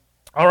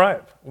All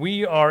right,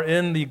 we are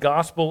in the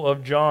Gospel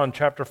of John,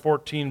 chapter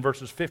 14,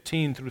 verses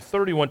 15 through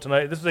 31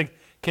 tonight. This is a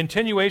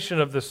continuation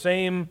of the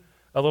same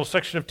little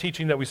section of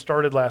teaching that we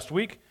started last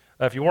week.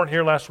 If you weren't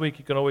here last week,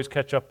 you can always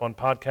catch up on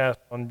podcast,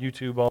 on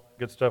YouTube, all that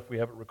good stuff. We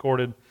have it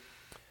recorded.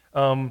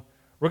 We're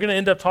going to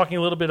end up talking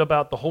a little bit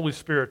about the Holy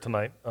Spirit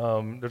tonight.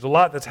 There's a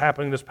lot that's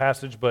happening in this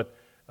passage, but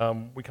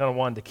we kind of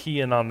wanted to key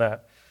in on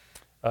that.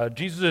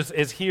 Jesus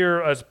is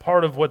here as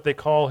part of what they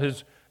call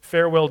his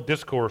farewell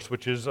discourse,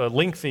 which is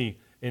lengthy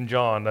in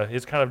John,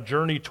 his kind of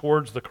journey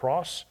towards the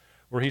cross,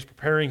 where he's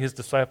preparing his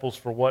disciples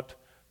for what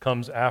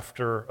comes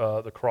after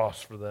the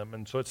cross for them.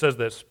 And so it says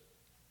this,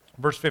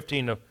 verse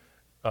 15 of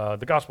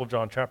the Gospel of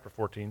John, chapter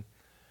 14.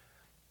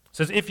 It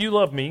says, "If you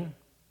love me,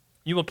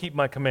 you will keep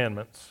my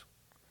commandments.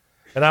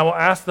 And I will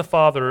ask the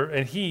Father,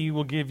 and he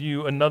will give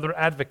you another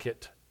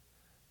advocate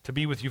to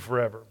be with you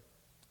forever.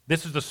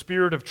 This is the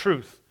Spirit of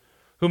truth,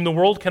 whom the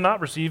world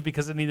cannot receive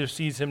because it neither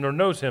sees him nor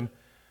knows him.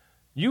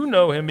 You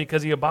know him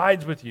because he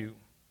abides with you,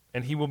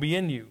 and he will be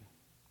in you.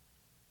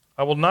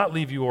 I will not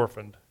leave you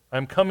orphaned. I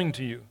am coming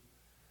to you.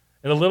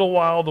 In a little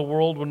while the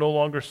world will no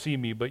longer see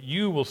me, but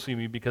you will see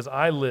me because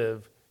I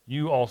live.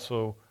 You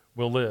also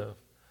will live.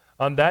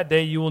 On that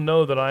day you will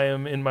know that I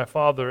am in my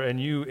Father, and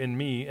you in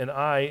me, and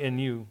I in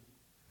you.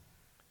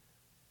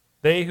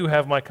 They who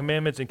have my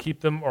commandments and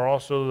keep them are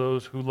also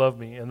those who love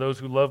me, and those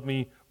who love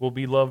me will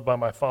be loved by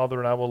my Father,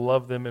 and I will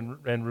love them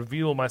and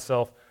reveal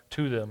myself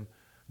to them."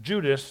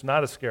 Judas,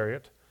 not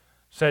Iscariot,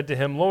 said to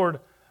him,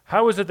 "Lord,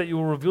 how is it that you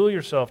will reveal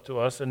yourself to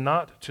us and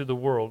not to the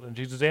world?" And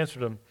Jesus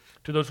answered him,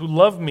 "To those who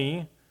love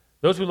me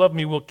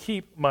will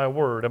keep my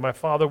word, and my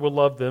Father will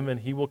love them, and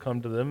he will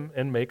come to them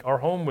and make our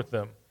home with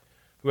them.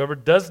 Whoever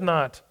does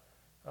not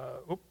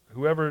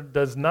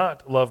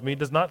love me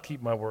does not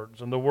keep my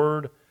words, and the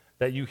word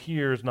that you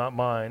hear is not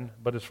mine,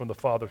 but is from the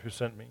Father who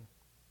sent me."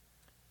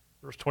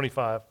 Verse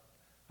 25,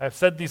 "I have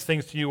said these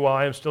things to you while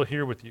I am still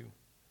here with you.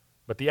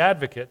 But the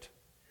Advocate,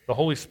 the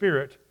Holy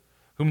Spirit,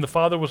 whom the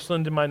Father will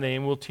send in my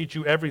name, will teach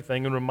you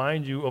everything and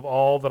remind you of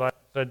all that I have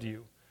said to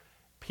you.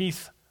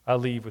 Peace I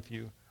leave with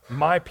you.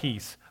 My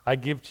peace I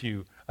give to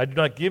you. I do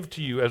not give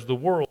to you as the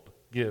world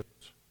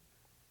gives.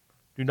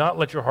 Do not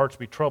let your hearts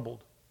be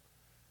troubled.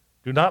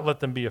 Do not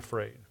let them be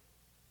afraid.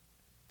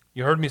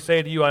 You heard me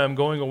say to you, I am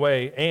going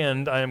away,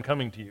 and I am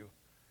coming to you.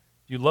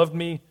 If you loved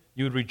me,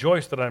 you would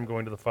rejoice that I am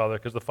going to the Father,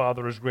 because the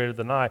Father is greater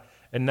than I.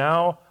 And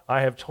now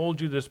I have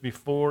told you this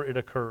before it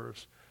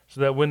occurs,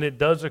 so that when it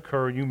does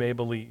occur, you may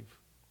believe.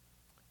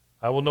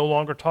 I will no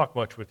longer talk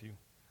much with you,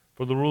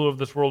 for the ruler of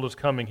this world is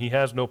coming. He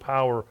has no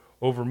power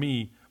over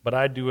me, but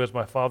I do as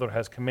my Father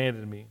has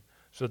commanded me,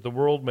 so that the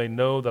world may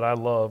know that I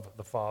love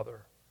the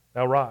Father.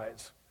 Now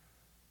rise,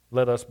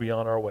 let us be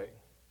on our way.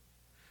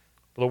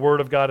 For the word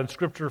of God in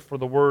Scripture, for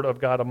the word of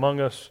God among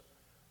us,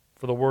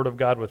 for the word of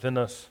God within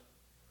us,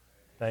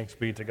 thanks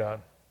be to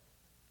God."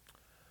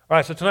 All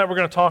right, so tonight we're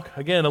going to talk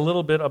again a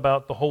little bit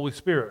about the Holy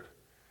Spirit.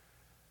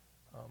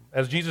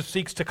 As Jesus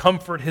seeks to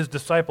comfort his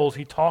disciples,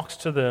 he talks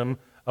to them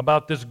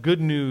about this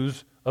good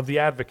news of the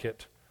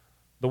Advocate,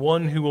 the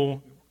one who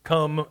will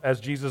come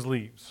as Jesus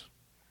leaves.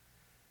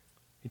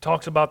 He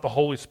talks about the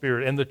Holy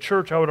Spirit, and the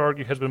church, I would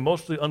argue, has been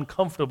mostly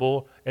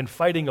uncomfortable and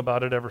fighting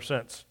about it ever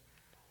since.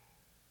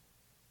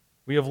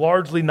 We have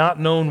largely not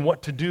known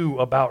what to do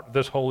about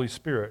this Holy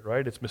Spirit,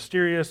 right? It's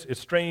mysterious, it's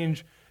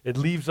strange, it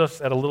leaves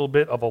us at a little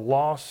bit of a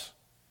loss.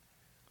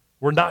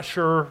 We're not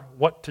sure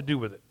what to do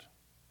with it.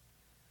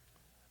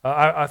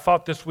 I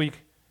thought this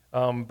week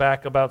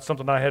back about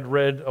something I had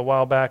read a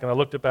while back, and I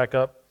looked it back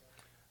up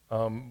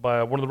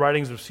by one of the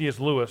writings of C.S.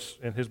 Lewis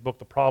in his book,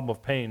 The Problem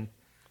of Pain.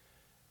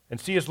 And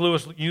C.S.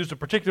 Lewis used a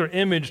particular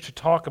image to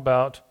talk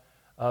about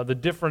the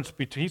difference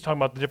between, he's talking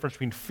about the difference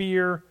between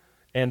fear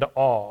and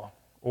awe,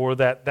 or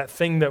that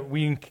thing that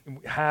we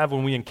have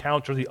when we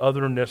encounter the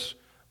otherness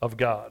of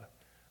God.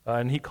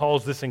 And he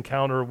calls this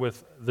encounter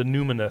with the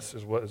numinous,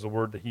 is the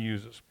word that he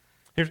uses.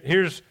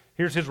 Here's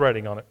his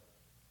writing on it,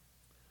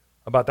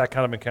 about that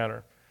kind of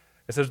encounter.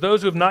 It says,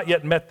 "Those who have not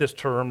yet met this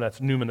term,"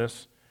 that's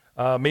numinous,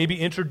 "may be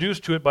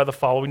introduced to it by the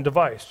following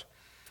device.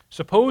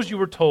 Suppose you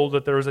were told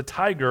that there is a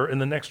tiger in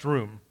the next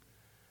room.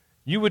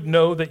 You would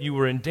know that you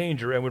were in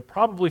danger and would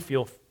probably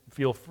feel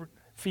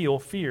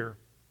fear.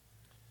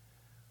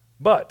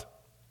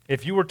 But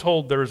if you were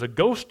told there is a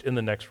ghost in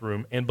the next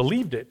room and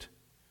believed it,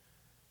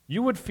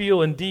 you would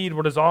feel indeed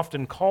what is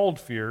often called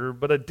fear,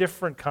 but a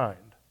different kind.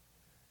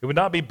 It would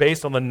not be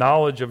based on the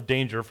knowledge of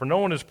danger, for no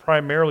one is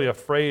primarily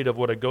afraid of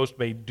what a ghost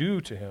may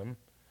do to him,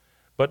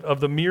 but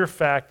of the mere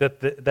fact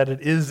that it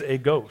is a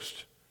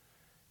ghost.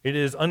 It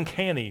is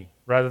uncanny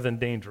rather than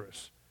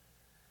dangerous.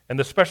 And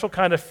the special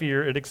kind of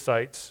fear it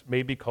excites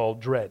may be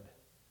called dread.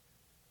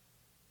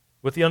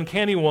 With the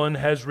uncanny one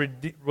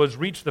was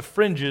reached the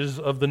fringes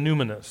of the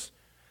numinous.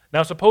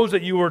 Now suppose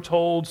that you were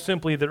told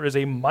simply there is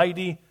a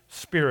mighty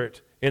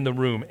spirit in the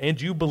room, and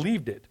you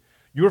believed it.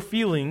 Your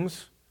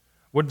feelings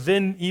would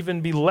then even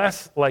be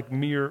less like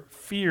mere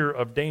fear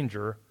of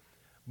danger,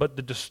 but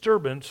the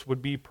disturbance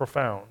would be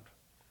profound.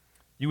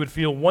 You would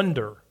feel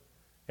wonder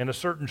and a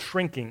certain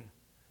shrinking,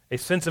 a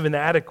sense of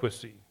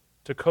inadequacy,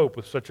 to cope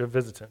with such a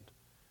visitant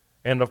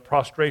and of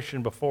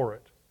prostration before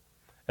it,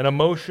 an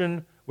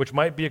emotion which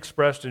might be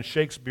expressed in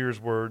Shakespeare's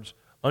words,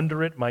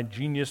 "Under it my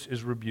genius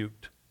is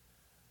rebuked."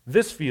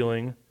 This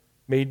feeling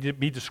may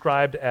be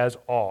described as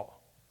awe,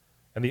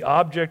 and the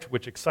object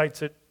which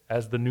excites it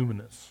as the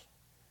numinous.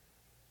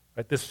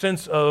 Right? This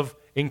sense of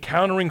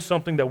encountering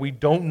something that we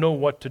don't know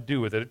what to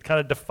do with it. It kind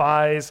of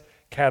defies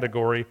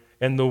category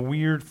and the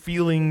weird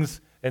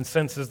feelings and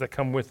senses that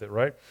come with it,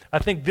 right? I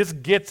think this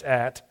gets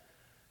at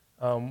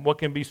what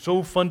can be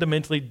so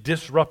fundamentally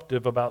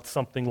disruptive about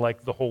something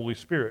like the Holy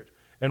Spirit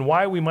and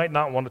why we might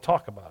not want to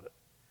talk about it.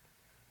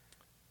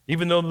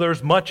 Even though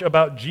there's much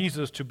about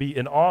Jesus to be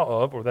in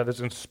awe of, or that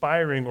is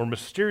inspiring or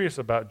mysterious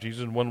about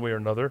Jesus in one way or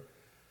another,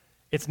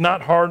 it's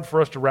not hard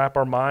for us to wrap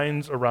our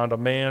minds around a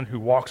man who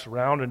walks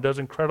around and does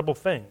incredible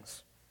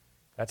things.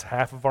 That's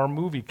half of our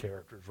movie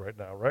characters right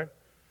now, right?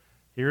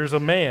 Here's a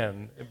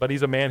man, but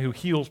he's a man who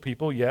heals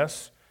people,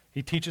 yes.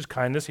 He teaches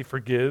kindness, he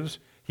forgives,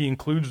 he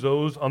includes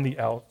those on the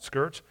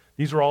outskirts.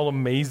 These are all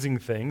amazing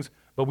things,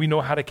 but we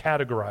know how to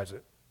categorize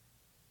it.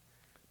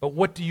 But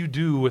what do you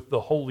do with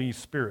the Holy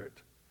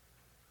Spirit?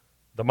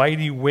 The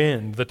mighty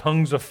wind, the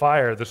tongues of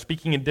fire, the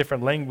speaking in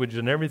different languages,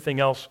 and everything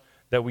else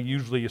that we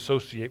usually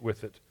associate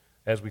with it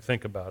as we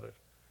think about it.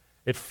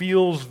 It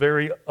feels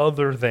very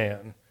other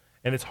than,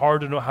 and it's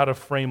hard to know how to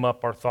frame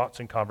up our thoughts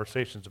and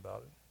conversations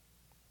about it.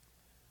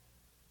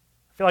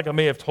 I feel like I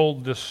may have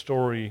told this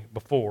story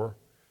before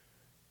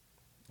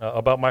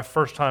about my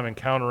first time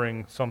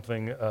encountering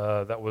something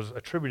that was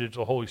attributed to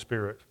the Holy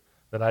Spirit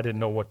that I didn't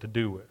know what to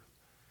do with.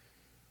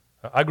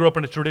 I grew up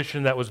in a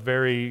tradition that was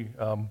very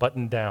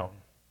buttoned down.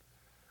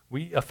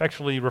 We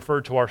affectionately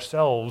referred to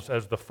ourselves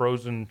as the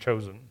frozen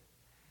chosen.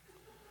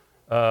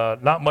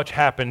 Not much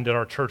happened in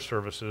our church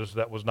services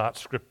that was not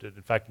scripted.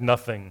 In fact,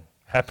 nothing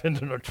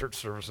happened in our church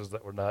services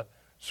that were not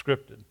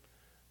scripted.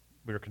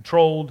 We were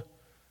controlled.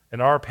 In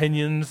our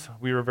opinions,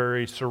 we were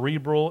very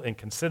cerebral and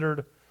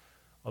considered,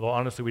 although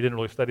honestly we didn't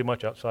really study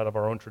much outside of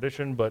our own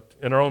tradition, but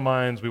in our own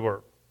minds we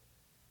were.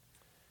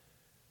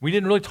 We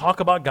didn't really talk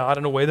about God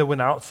in a way that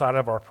went outside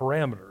of our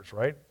parameters,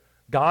 right?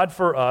 God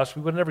for us,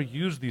 we would never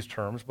use these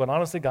terms, but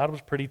honestly God was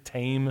pretty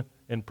tame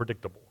and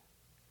predictable.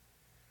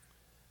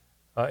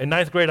 In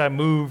ninth grade, I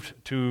moved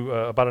to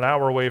about an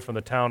hour away from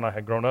the town I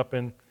had grown up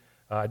in.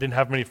 I didn't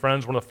have many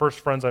friends. One of the first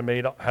friends I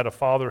made had a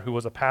father who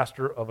was a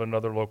pastor of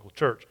another local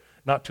church.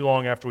 Not too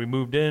long after we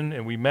moved in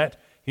and we met,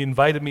 he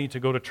invited me to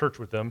go to church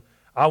with him.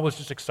 I was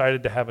just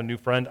excited to have a new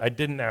friend. I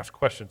didn't ask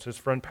questions. His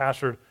friend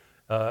pastored,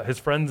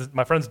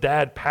 my friend's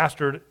dad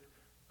pastored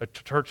a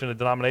church in a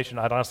denomination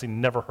I'd honestly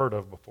never heard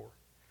of before.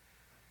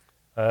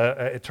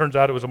 It turns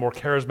out it was a more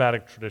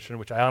charismatic tradition,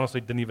 which I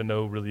honestly didn't even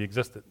know really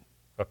existed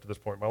up to this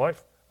point in my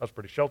life. I was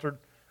pretty sheltered.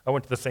 I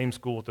went to the same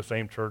school at the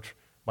same church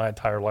my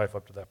entire life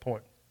up to that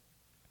point.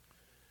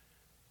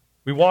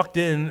 We walked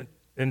into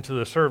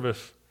the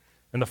service,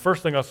 and the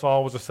first thing I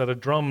saw was a set of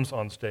drums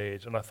on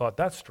stage, and I thought,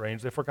 that's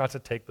strange. They forgot to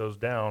take those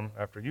down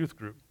after youth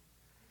group.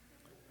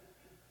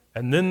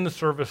 And then the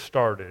service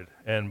started,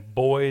 and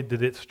boy,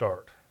 did it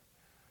start.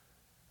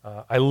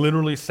 I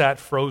literally sat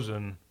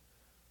frozen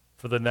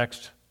for the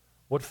next,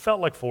 what felt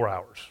like 4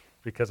 hours,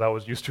 because I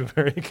was used to a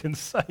very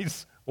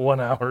concise 1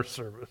 hour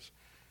service.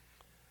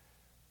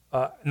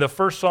 In the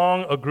first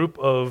song, a group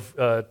of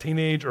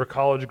teenage or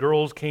college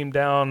girls came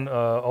down,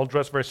 all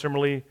dressed very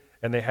similarly,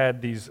 and they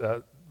had these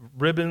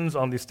ribbons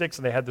on these sticks,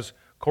 and they had this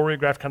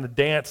choreographed kind of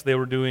dance they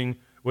were doing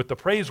with the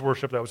praise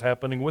worship that was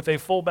happening with a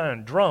full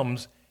band,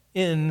 drums,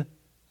 in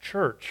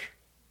church.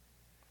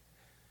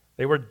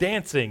 They were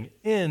dancing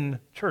in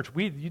church.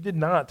 You did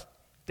not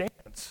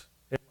dance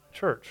in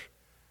church.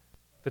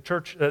 The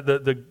church,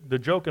 the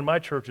joke in my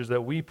church is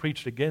that we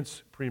preached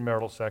against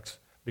premarital sex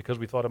because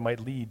we thought it might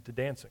lead to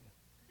dancing.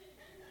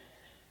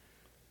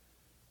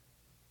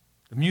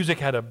 The music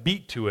had a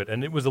beat to it,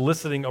 and it was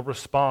eliciting a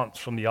response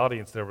from the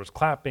audience. There was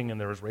clapping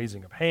and there was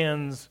raising of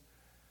hands.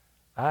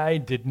 I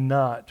did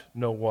not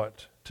know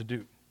what to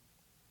do.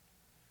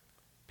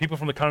 People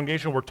from the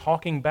congregation were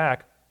talking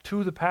back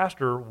to the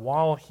pastor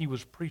while he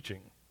was preaching.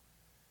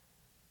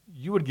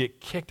 You would get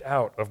kicked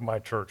out of my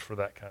church for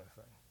that kind of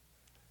thing.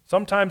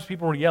 Sometimes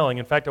people were yelling.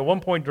 In fact, at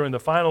one point during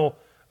the final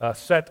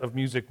set of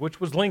music,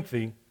 which was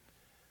lengthy,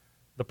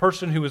 the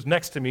person who was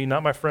next to me,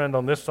 not my friend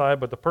on this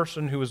side, but the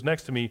person who was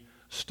next to me,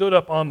 stood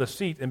up on the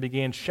seat and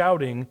began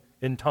shouting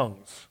in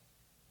tongues.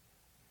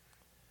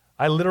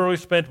 I literally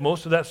spent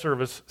most of that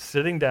service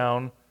sitting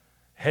down,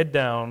 head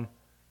down,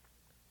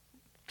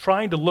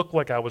 trying to look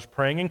like I was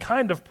praying and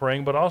kind of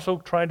praying, but also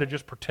trying to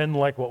just pretend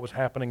like what was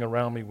happening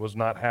around me was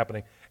not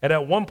happening. And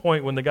at one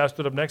point, when the guy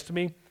stood up next to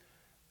me,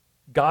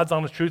 God's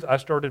honest truth, I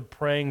started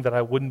praying that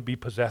I wouldn't be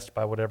possessed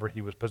by whatever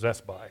he was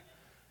possessed by,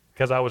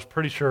 because I was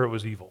pretty sure it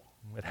was evil.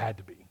 It had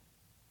to be.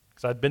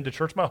 Because I'd been to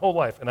church my whole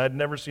life, and I'd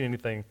never seen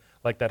anything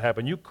like that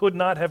happen. You could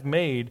not have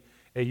made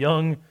a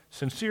young,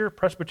 sincere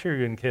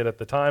Presbyterian kid at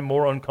the time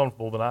more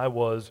uncomfortable than I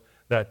was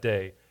that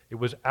day. It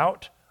was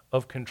out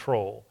of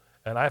control,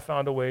 and I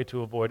found a way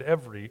to avoid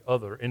every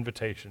other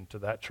invitation to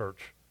that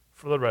church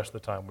for the rest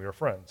of the time we were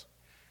friends.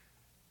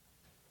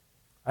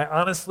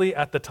 I honestly,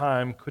 at the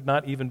time, could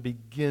not even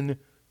begin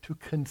to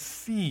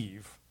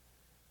conceive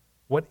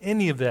what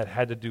any of that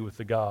had to do with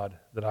the God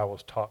that I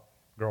was taught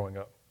growing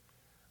up.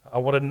 I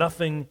wanted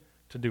nothing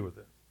to do with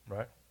it,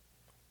 right?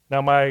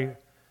 Now, my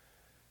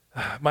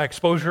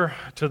exposure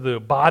to the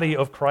body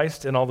of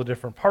Christ and all the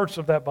different parts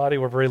of that body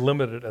were very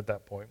limited at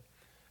that point.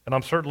 And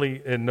I'm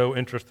certainly in no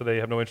interest today,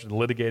 have no interest in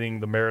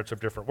litigating the merits of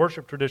different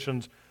worship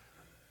traditions.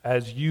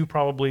 As you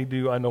probably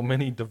do, I know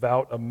many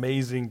devout,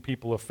 amazing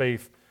people of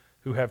faith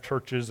who have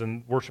churches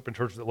and worship in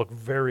churches that look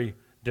very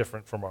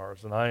different from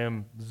ours, and I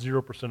am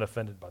 0%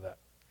 offended by that.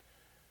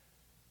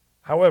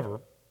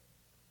 However,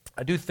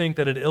 I do think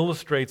that it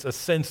illustrates a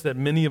sense that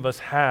many of us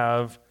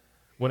have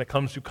when it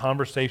comes to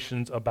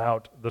conversations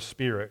about the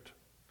Spirit.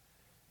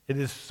 It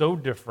is so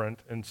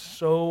different and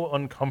so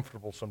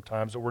uncomfortable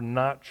sometimes that we're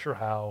not sure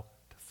how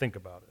to think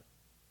about it.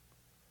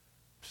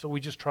 So we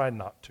just try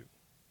not to.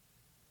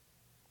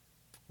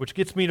 Which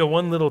gets me to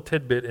one little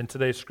tidbit in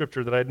today's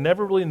scripture that I'd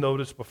never really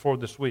noticed before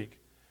this week.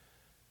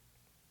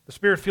 The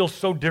Spirit feels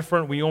so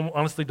different, we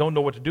honestly don't know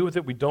what to do with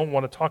it, we don't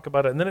want to talk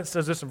about it. And then it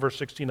says this in verse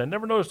 16, I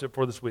never noticed it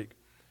before this week.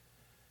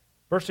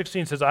 Verse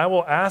 16 says, I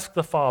will ask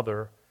the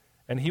Father,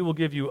 and he will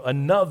give you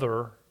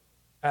another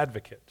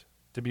advocate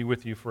to be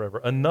with you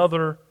forever.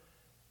 Another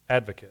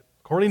advocate.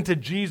 According to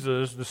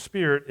Jesus, the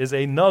Spirit is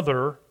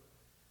another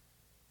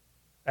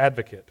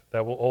advocate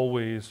that will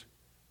always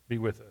be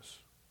with us.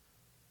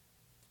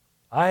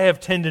 I have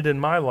tended in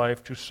my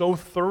life to so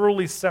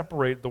thoroughly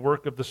separate the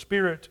work of the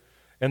Spirit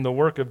and the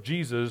work of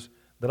Jesus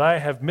that I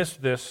have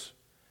missed this,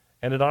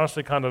 and it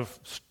honestly kind of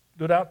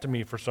stood out to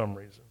me for some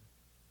reason.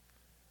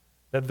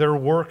 That their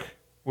work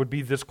would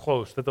be this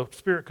close, that the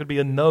Spirit could be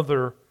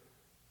another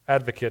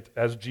advocate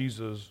as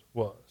Jesus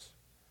was.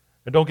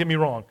 And don't get me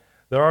wrong,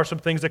 there are some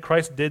things that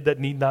Christ did that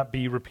need not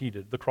be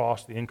repeated. The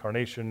cross, the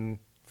incarnation,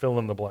 fill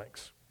in the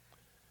blanks.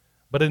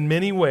 But in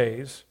many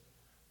ways,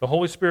 the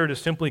Holy Spirit is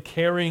simply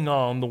carrying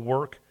on the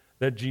work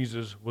that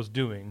Jesus was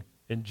doing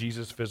in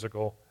Jesus'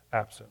 physical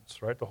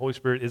absence, right? The Holy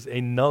Spirit is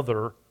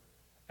another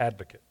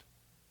advocate.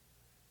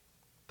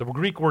 The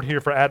Greek word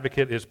here for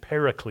advocate is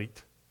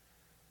paraclete,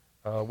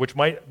 which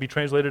might be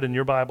translated in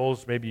your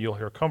Bibles. Maybe you'll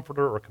hear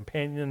comforter or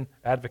companion,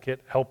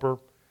 advocate, helper.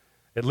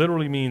 It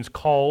literally means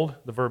called,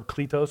 the verb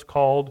kletos,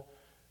 called,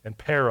 and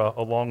para,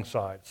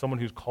 alongside. Someone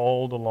who's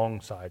called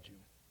alongside you,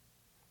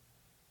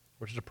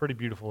 which is a pretty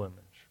beautiful image.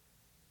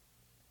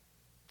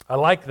 I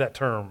like that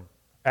term,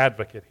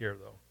 advocate, here,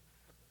 though.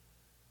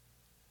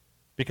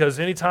 Because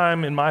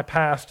anytime in my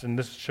past, and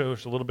this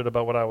shows a little bit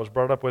about what I was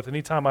brought up with,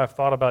 anytime I've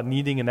thought about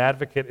needing an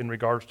advocate in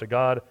regards to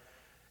God,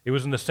 it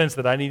was in the sense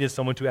that I needed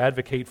someone to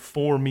advocate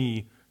for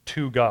me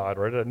to God,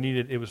 right?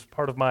 It was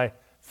part of my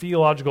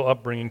theological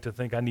upbringing to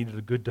think I needed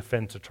a good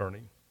defense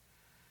attorney.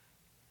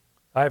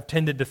 I have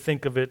tended to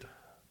think of it,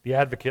 the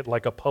advocate,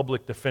 like a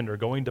public defender,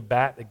 going to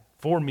bat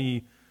for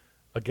me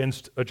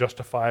against a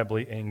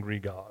justifiably angry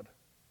God.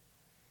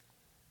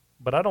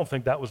 But I don't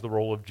think that was the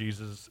role of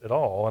Jesus at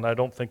all, and I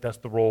don't think that's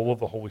the role of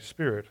the Holy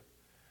Spirit.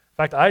 In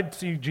fact, I'd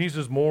see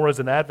Jesus more as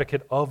an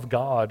advocate of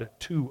God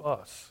to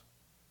us.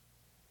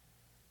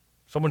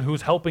 Someone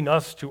who's helping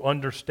us to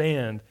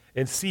understand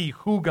and see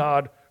who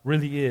God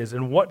really is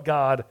and what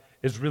God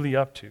is really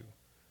up to.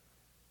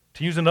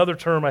 To use another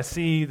term, I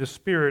see the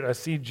Spirit, I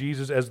see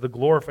Jesus as the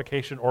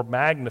glorification or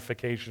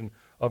magnification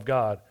of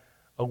God,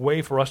 a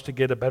way for us to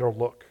get a better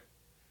look.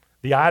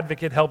 The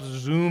advocate helps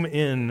zoom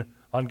in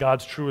on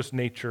God's truest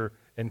nature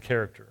and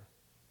character.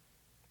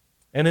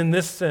 And in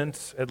this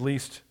sense, at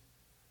least,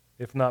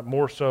 if not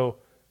more so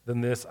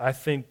than this, I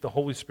think the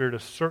Holy Spirit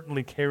is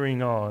certainly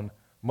carrying on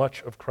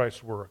much of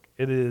Christ's work.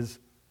 It is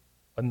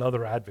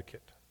another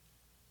advocate.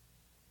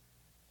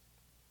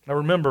 Now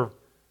remember,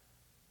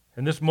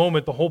 in this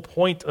moment, the whole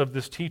point of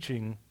this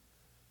teaching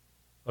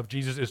of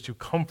Jesus is to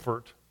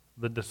comfort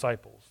the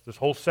disciples. This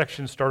whole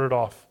section started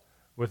off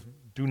with,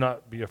 do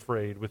not be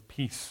afraid, with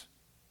peace.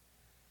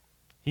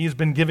 He's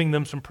been giving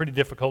them some pretty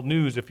difficult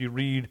news if you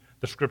read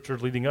the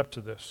scriptures leading up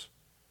to this.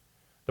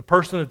 The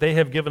person that they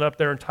have given up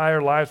their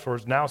entire lives for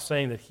is now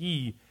saying that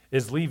he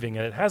is leaving,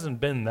 and it hasn't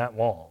been that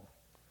long.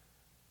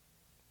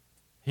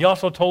 He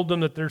also told them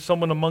that there's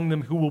someone among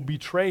them who will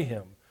betray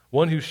him,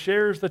 one who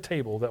shares the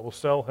table that will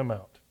sell him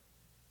out.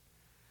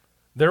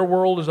 Their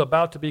world is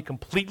about to be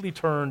completely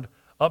turned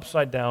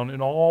upside down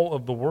in all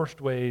of the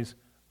worst ways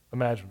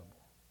imaginable.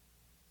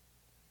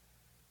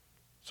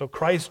 So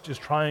Christ is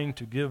trying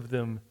to give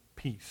them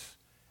peace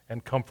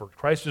and comfort.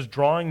 Christ is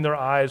drawing their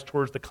eyes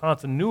towards the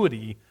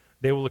continuity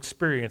they will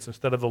experience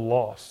instead of the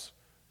loss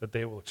that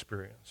they will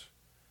experience.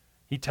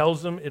 He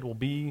tells them it will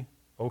be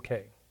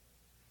okay.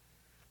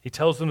 He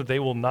tells them that they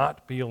will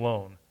not be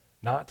alone,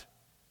 not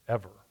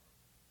ever.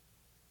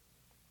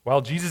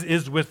 While Jesus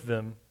is with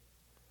them,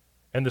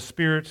 and the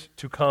Spirit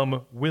to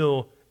come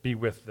will be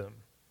with them,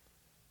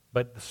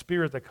 but the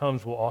Spirit that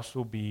comes will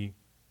also be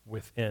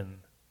within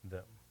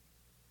them.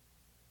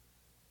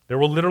 There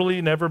will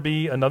literally never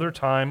be another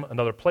time,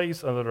 another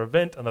place, another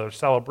event, another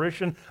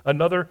celebration,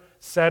 another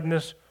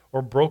sadness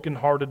or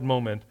broken-hearted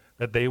moment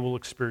that they will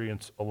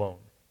experience alone.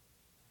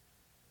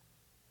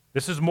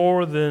 This is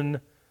more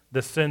than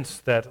the sense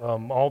that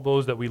all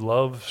those that we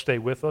love stay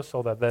with us,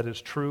 all that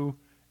is true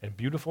and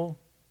beautiful.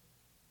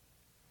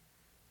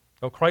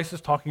 No, Christ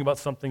is talking about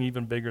something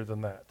even bigger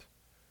than that,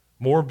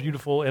 more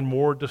beautiful and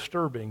more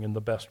disturbing in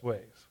the best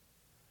ways.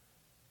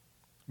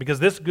 Because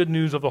this good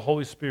news of the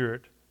Holy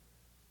Spirit,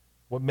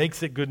 what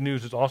makes it good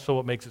news is also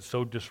what makes it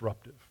so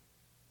disruptive.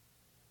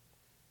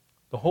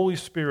 The Holy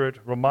Spirit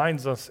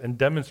reminds us and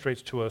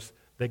demonstrates to us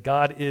that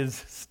God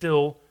is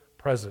still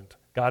present,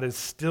 God is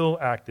still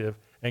active,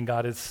 and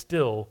God is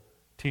still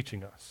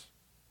teaching us.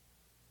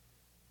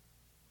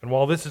 And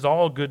while this is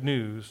all good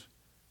news,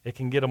 it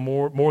can get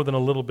more than a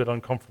little bit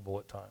uncomfortable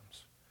at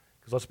times.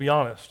 Because let's be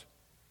honest,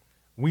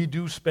 we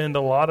do spend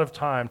a lot of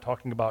time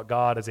talking about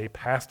God as a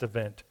past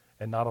event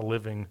and not a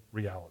living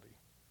reality.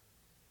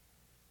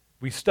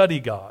 We study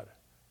God,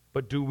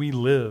 but do we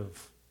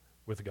live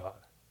with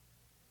God?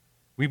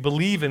 We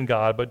believe in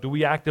God, but do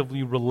we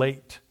actively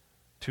relate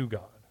to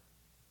God?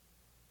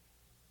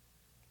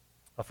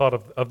 I thought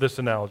of this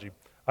analogy.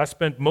 I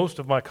spent most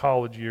of my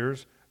college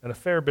years and a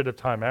fair bit of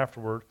time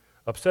afterward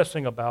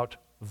obsessing about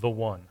the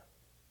one.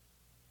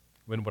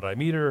 When would I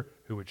meet her?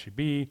 Who would she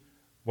be?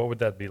 What would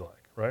that be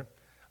like, right?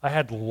 I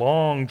had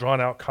long,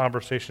 drawn-out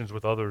conversations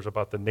with others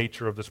about the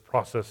nature of this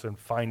process and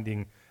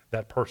finding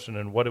that person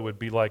and what it would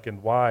be like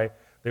and why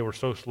they were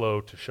so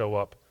slow to show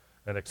up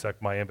and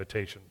accept my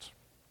invitations.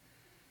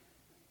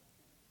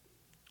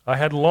 I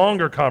had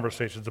longer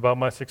conversations about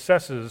my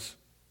successes.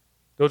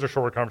 Those are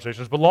shorter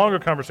conversations, but longer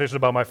conversations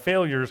about my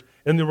failures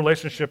in the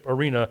relationship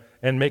arena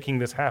and making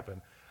this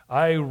happen.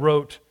 I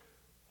wrote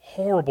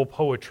horrible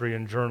poetry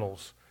in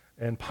journals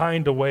and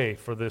pined away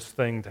for this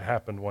thing to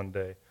happen one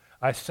day.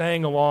 I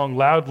sang along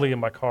loudly in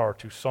my car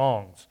to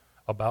songs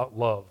about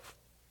love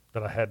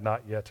that I had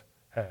not yet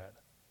had.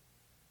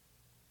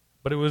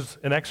 But it was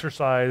an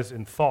exercise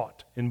in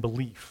thought, in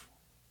belief.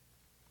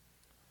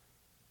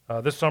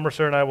 This summer,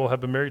 Sarah and I will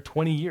have been married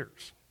 20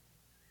 years.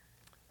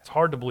 It's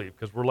hard to believe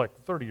because we're like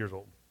 30 years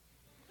old.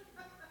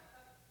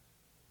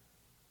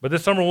 But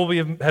this summer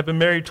we'll have been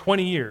married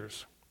 20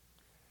 years.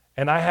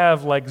 And I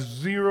have like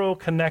zero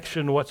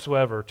connection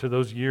whatsoever to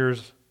those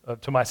years,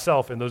 to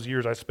myself in those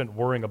years I spent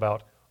worrying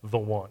about the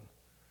one.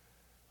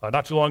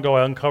 Not too long ago,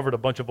 I uncovered a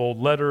bunch of old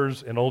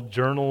letters and old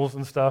journals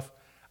and stuff.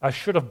 I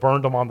should have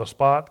burned them on the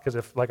spot because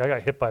if I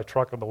got hit by a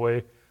truck on the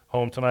way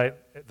home tonight,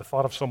 the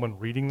thought of someone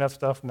reading that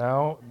stuff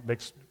now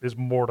is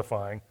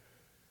mortifying.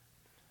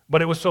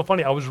 But it was so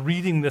funny. I was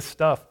reading this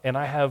stuff, and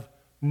I have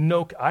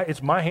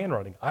it's my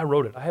handwriting. I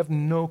wrote it. I have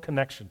no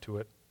connection to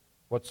it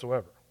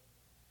whatsoever.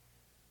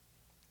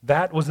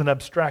 That was an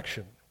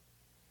abstraction,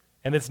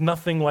 and it's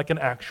nothing like an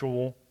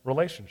actual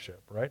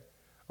relationship, right?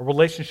 A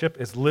relationship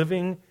is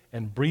living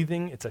and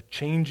breathing. It's a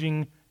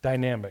changing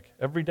dynamic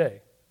every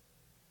day.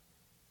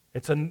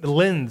 It's a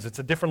lens. It's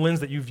a different lens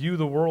that you view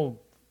the world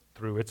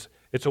through.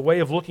 It's a way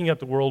of looking at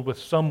the world with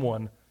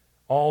someone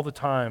all the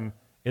time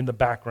in the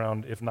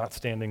background, if not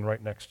standing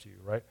right next to you,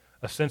 right?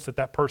 A sense that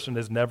that person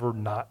is never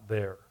not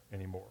there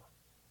anymore.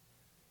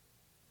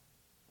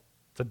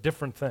 It's a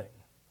different thing.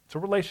 It's a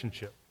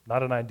relationship,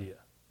 not an idea.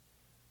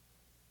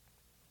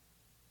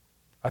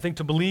 I think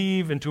to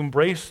believe and to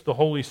embrace the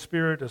Holy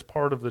Spirit as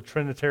part of the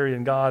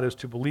Trinitarian God is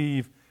to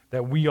believe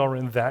that we are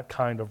in that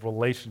kind of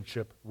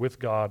relationship with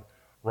God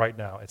right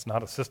now. It's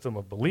not a system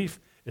of belief.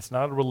 It's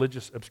not a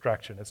religious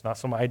abstraction. It's not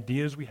some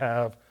ideas we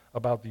have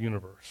about the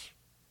universe.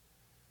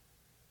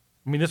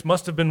 I mean, this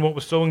must have been what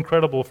was so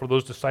incredible for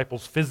those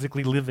disciples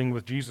physically living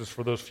with Jesus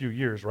for those few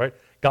years, right?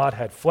 God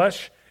had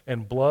flesh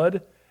and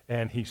blood,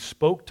 and he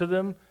spoke to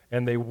them,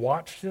 and they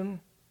watched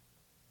him.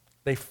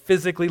 They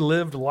physically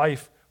lived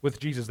life with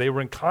Jesus. They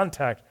were in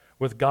contact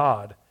with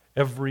God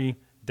every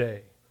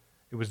day.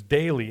 It was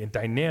daily and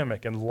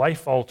dynamic and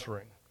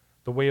life-altering,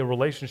 the way a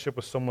relationship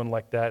with someone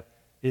like that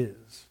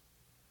is.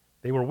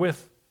 They were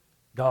with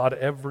God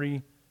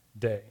every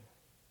day.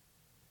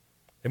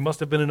 It must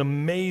have been an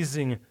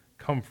amazing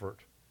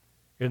comfort,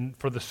 and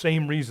for the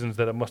same reasons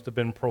that it must have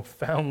been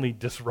profoundly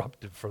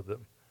disruptive for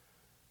them.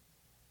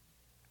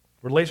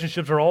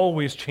 Relationships are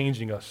always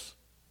changing us.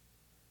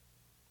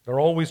 They're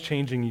always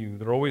changing you.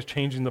 They're always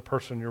changing the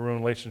person you're in a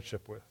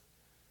relationship with.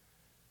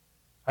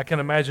 I can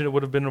imagine it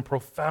would have been a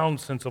profound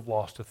sense of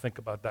loss to think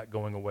about that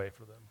going away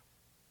for them.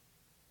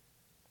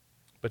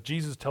 But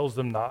Jesus tells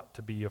them not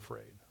to be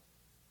afraid.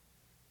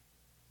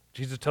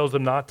 Jesus tells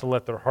them not to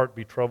let their heart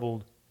be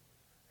troubled,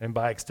 and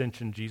by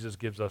extension, Jesus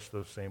gives us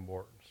those same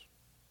words.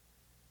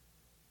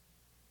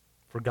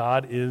 For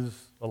God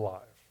is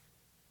alive.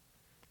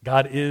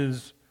 God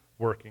is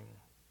working.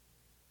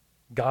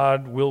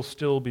 God will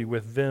still be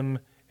with them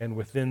and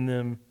within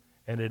them,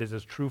 and it is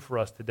as true for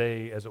us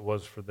today as it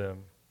was for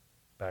them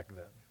back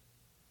then.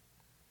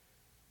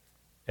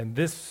 And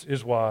this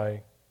is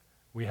why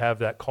we have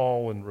that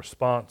call and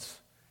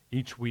response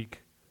each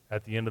week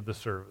at the end of the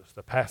service,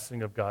 the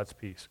passing of God's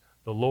peace.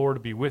 The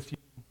Lord be with you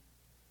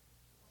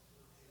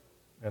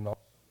and also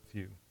with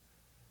you.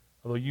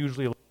 Although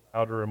usually a little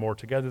louder and more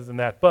together than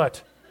that,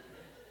 but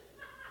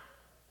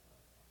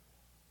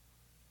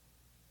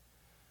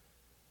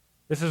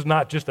This is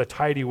not just a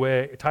tidy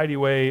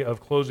way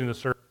of closing the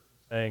service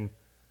and saying,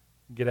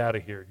 get out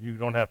of here. You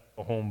don't have to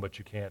go home, but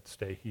you can't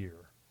stay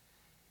here.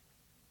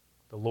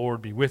 The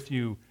Lord be with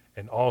you,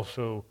 and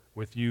also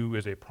with you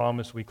is a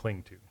promise we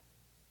cling to.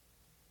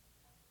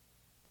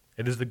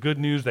 It is the good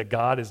news that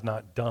God is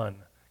not done.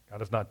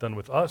 God is not done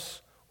with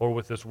us or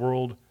with this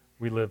world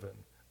we live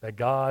in. That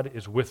God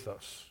is with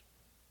us.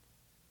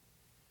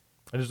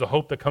 It is a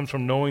hope that comes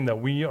from knowing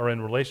that we are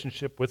in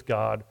relationship with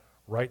God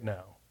right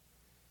now.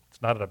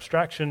 It's not an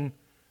abstraction,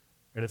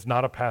 and it's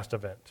not a past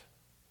event.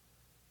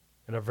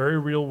 In a very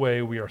real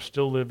way, we are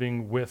still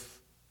living with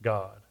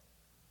God,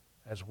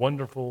 as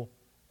wonderful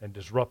and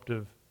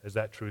disruptive as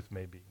that truth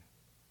may be.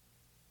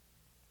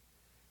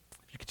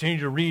 If you continue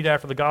to read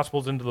after the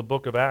Gospels into the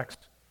book of Acts,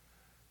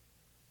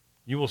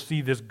 you will see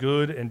this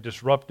good and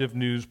disruptive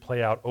news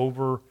play out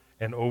over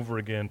and over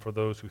again for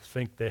those who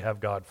think they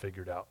have God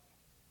figured out.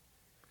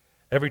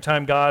 Every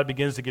time God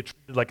begins to get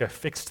treated like a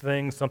fixed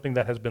thing, something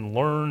that has been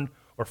learned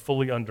or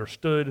fully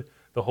understood,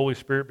 the Holy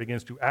Spirit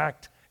begins to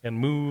act and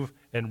move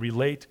and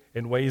relate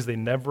in ways they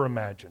never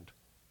imagined.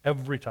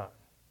 Every time.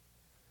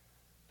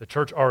 The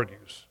church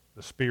argues,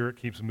 the Spirit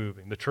keeps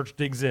moving. The church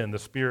digs in, the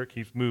Spirit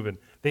keeps moving.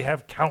 They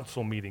have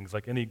council meetings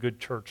like any good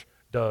church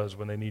does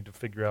when they need to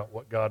figure out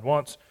what God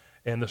wants,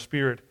 and the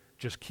Spirit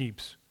just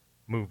keeps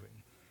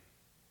moving.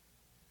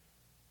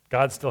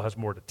 God still has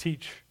more to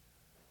teach,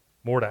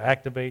 more to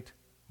activate,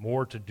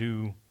 more to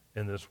do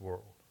in this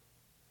world.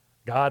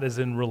 God is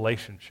in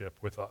relationship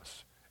with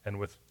us and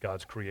with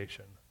God's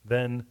creation,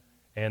 then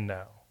and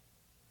now.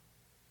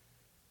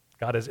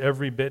 God is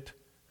every bit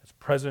as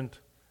present,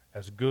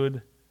 as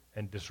good,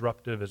 and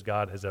disruptive as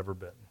God has ever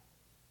been.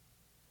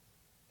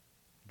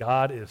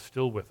 God is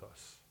still with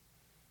us.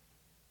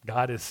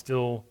 God is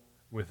still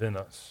within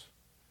us.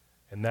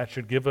 And that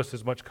should give us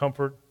as much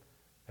comfort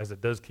as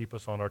it does keep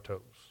us on our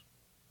toes.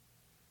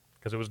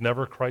 Because it was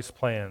never Christ's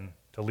plan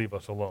to leave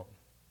us alone.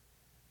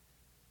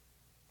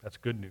 That's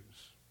good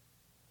news.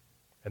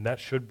 And that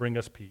should bring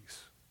us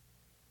peace.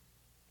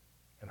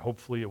 And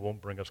hopefully it won't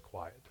bring us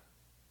quiet.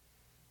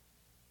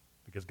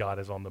 Because God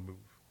is on the move.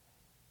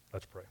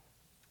 Let's pray.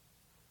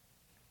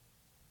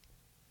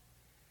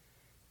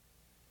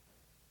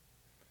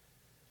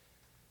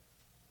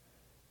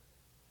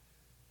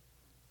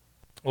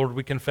 Lord,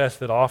 we confess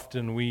that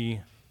often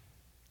we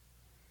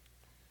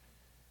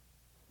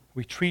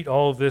treat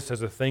all of this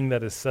as a thing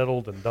that is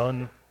settled and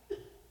done.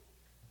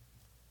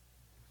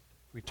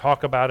 We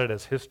talk about it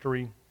as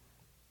history.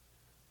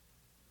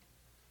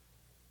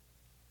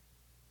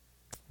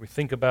 We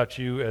think about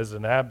you as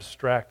an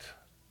abstract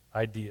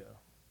idea.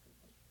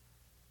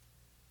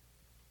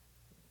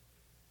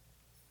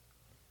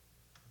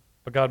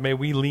 But God, may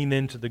we lean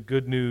into the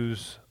good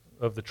news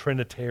of the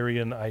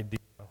Trinitarian idea.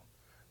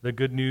 The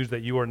good news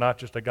that you are not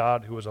just a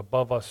God who is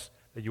above us,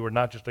 that you are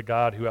not just a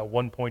God who at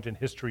one point in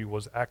history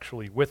was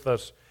actually with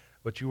us,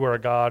 but you are a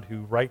God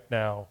who right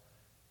now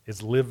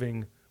is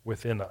living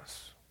within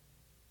us.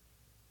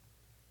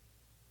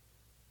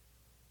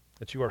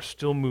 That you are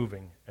still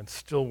moving and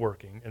still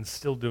working and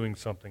still doing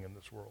something in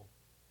this world.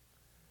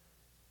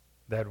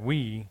 That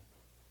we,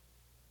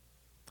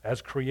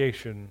 as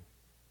creation,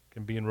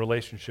 can be in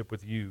relationship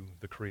with you,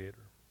 the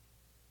Creator.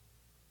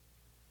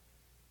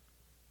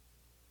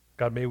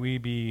 God, may we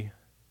be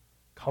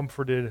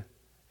comforted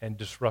and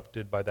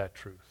disrupted by that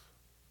truth.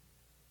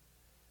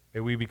 May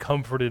we be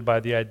comforted by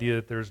the idea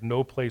that there's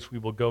no place we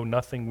will go,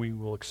 nothing we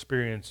will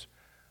experience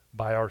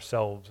by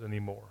ourselves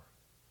anymore.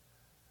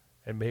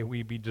 And may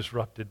we be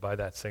disrupted by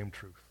that same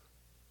truth.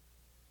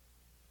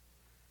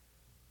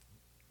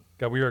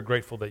 God, we are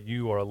grateful that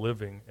you are a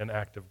living and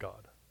active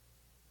God.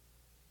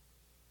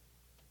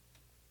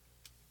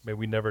 May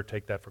we never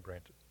take that for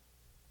granted.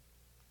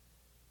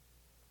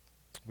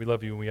 We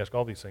love you and we ask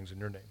all these things in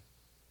your name.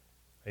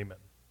 Amen.